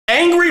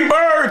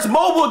birds,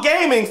 mobile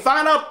gaming.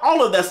 Find out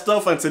all of that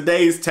stuff on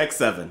today's Tech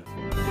 7.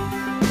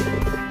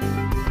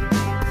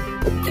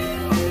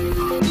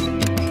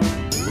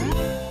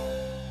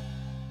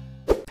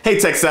 Hey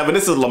Tech 7,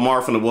 this is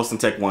Lamar from the Wilson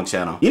Tech 1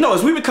 channel. You know,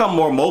 as we become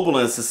more mobile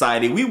in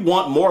society, we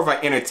want more of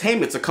our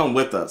entertainment to come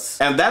with us.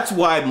 And that's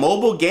why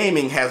mobile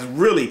gaming has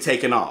really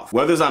taken off.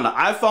 Whether it's on the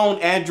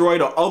iPhone,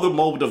 Android, or other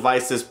mobile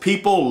devices,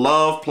 people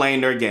love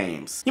playing their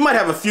games. You might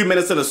have a few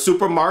minutes in a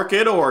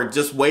supermarket, or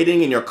just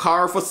waiting in your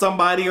car for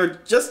somebody, or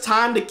just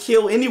time to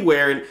kill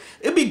anywhere, and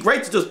it'd be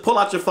great to just pull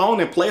out your phone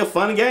and play a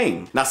fun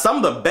game. Now, some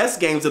of the best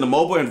games in the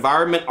mobile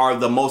environment are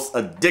the most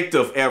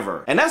addictive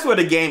ever. And that's where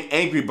the game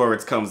Angry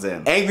Birds comes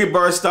in. Angry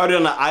Birds started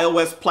on the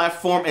iOS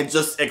platform and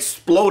just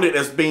exploded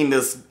as being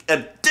this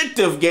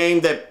addictive game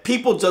that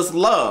people just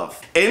love.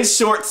 In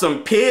short,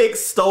 some pigs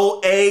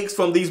stole eggs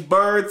from these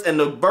birds, and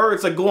the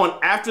birds are going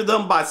after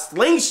them by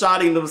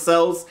slingshotting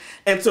themselves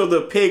into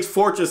the pigs'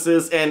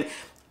 fortresses. And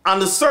on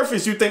the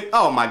surface, you think,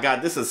 oh my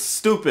God, this is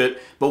stupid.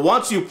 But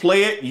once you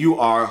play it, you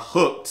are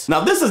hooked.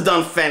 Now, this is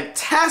done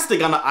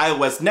fantastic on the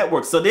iOS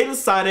network, so they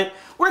decided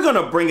we're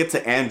gonna bring it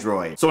to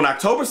Android. So on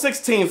October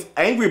 16th,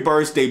 Angry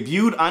Birds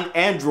debuted on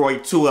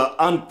Android to an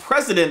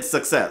unprecedented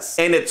success.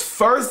 In its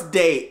first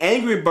day,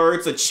 Angry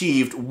Birds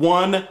achieved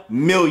 1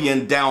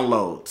 million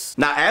downloads.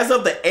 Now, as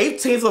of the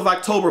 18th of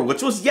October,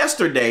 which was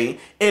yesterday,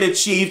 it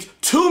achieved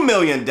 2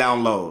 million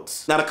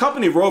downloads. Now, the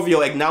company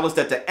Rovio acknowledged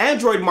that the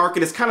Android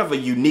market is kind of a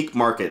unique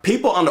market.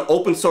 People on the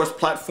open source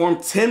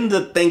platform tend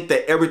to think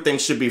that everything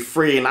should be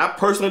free, and I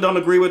personally don't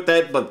agree with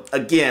that, but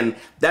again,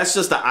 that's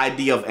just the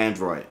idea of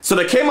Android. So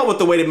they came up with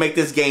the way to make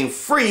this game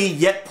free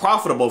yet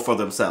profitable for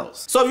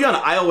themselves. So if you're on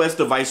an iOS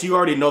device, you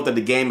already know that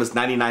the game is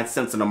 99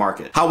 cents in the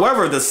market.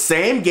 However, the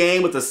same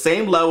game with the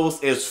same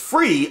levels is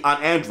free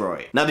on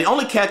Android. Now, the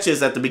only catch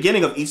is at the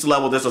beginning of each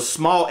level, there's a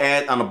small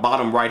ad on the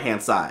bottom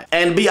right-hand side.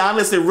 And to be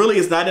honest, it really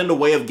is not in the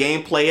way of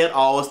gameplay at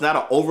all. It's not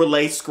an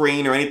overlay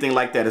screen or anything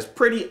like that. It's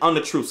pretty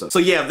unobtrusive. So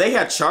yeah, if they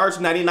had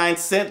charged 99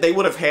 cents, they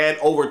would have had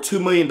over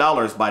 $2 million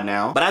by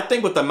now. But I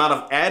think with the amount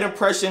of ad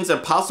impressions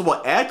and possible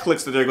ad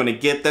clicks that they're going to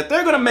get, that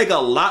they're going to make a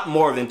lot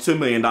more than $2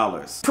 million.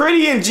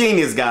 Pretty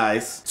ingenious,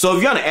 guys. So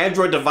if you're on an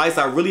Android device,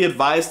 I really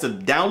advise to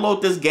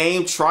download this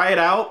game, try it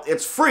out.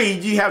 It's free.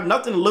 You have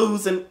nothing to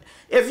lose. And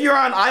if you're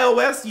on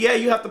iOS, yeah,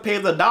 you have to pay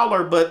the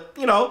 $1, but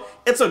you know,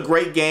 it's a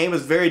great game.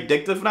 It's very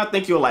addictive, and I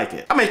think you'll like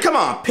it. I mean, come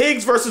on,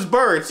 pigs versus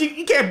birds.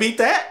 You can't beat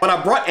that. But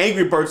I brought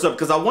Angry Birds up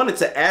because I wanted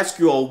to ask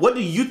you all, what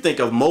do you think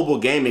of mobile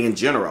gaming in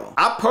general?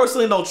 I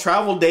personally don't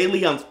travel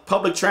daily on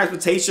public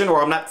transportation,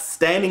 or I'm not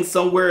standing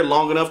somewhere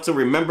long enough to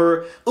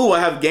remember, ooh, I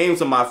have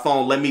games on my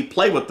phone, let me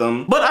play with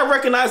them. But I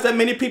recognize that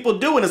many people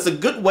do, and it's a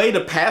good way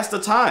to pass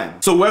the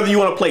time. So whether you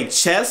want to play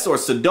chess or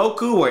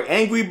Sudoku or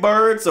Angry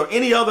Birds or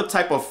any other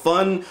type of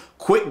fun,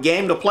 quick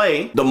game to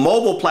play, the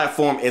mobile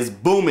platform is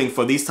booming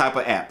for these type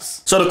of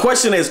apps. So the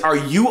question is, are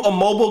you a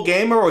mobile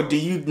gamer, or do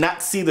you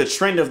not see the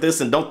trend of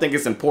this and don't think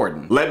it's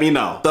important? Let me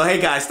know. So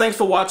hey guys, thanks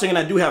for watching, and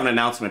I do have an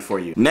announcement for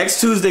you. Next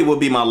Tuesday will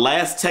be my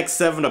last Tech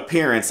 7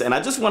 appearance, and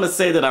I just want to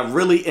say that I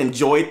really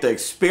enjoyed the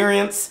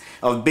experience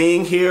of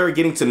being here,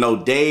 getting to know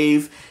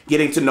Dave,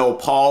 getting to know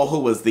Paul, who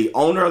was the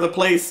owner of the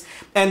place,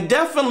 and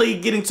definitely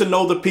getting to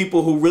know the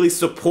people who really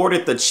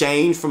supported the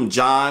change from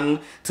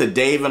John to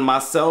Dave and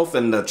myself,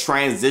 and the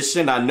transition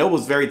I know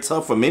was very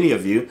tough for many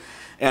of you.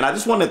 And I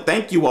just want to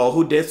thank you all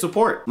who did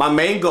support. My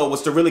main goal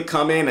was to really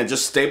come in and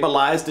just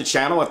stabilize the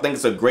channel. I think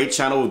it's a great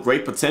channel with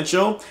great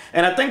potential,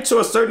 and I think to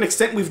a certain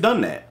extent we've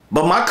done that.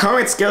 But my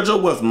current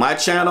schedule with my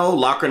channel,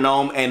 Locker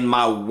Gnome, and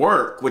my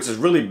work, which has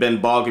really been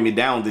bogging me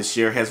down this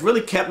year, has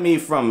really kept me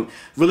from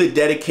really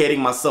dedicating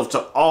myself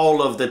to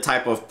all of the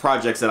type of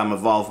projects that I'm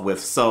involved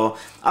with. So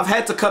I've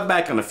had to cut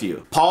back on a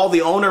few. Paul,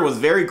 the owner, was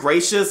very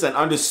gracious and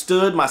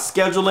understood my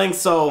scheduling.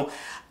 So,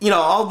 you know,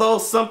 although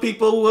some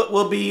people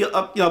will be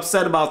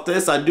upset about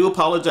this, I do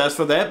apologize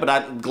for that, but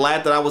I'm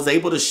glad that I was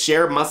able to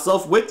share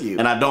myself with you.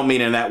 And I don't mean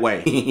in that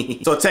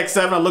way. So Tech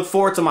 7, I look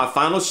forward to my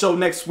final show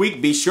next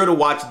week. Be sure to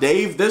watch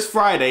Dave this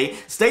Friday.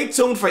 Stay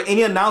tuned for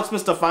any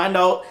announcements to find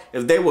out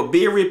if there will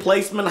be a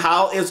replacement,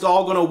 how it's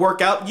all gonna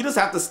work out. You just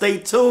have to stay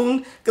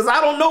tuned, because I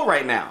don't know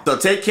right now. So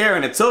take care,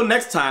 and until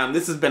next time,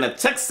 this has been a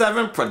Tech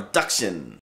 7 production.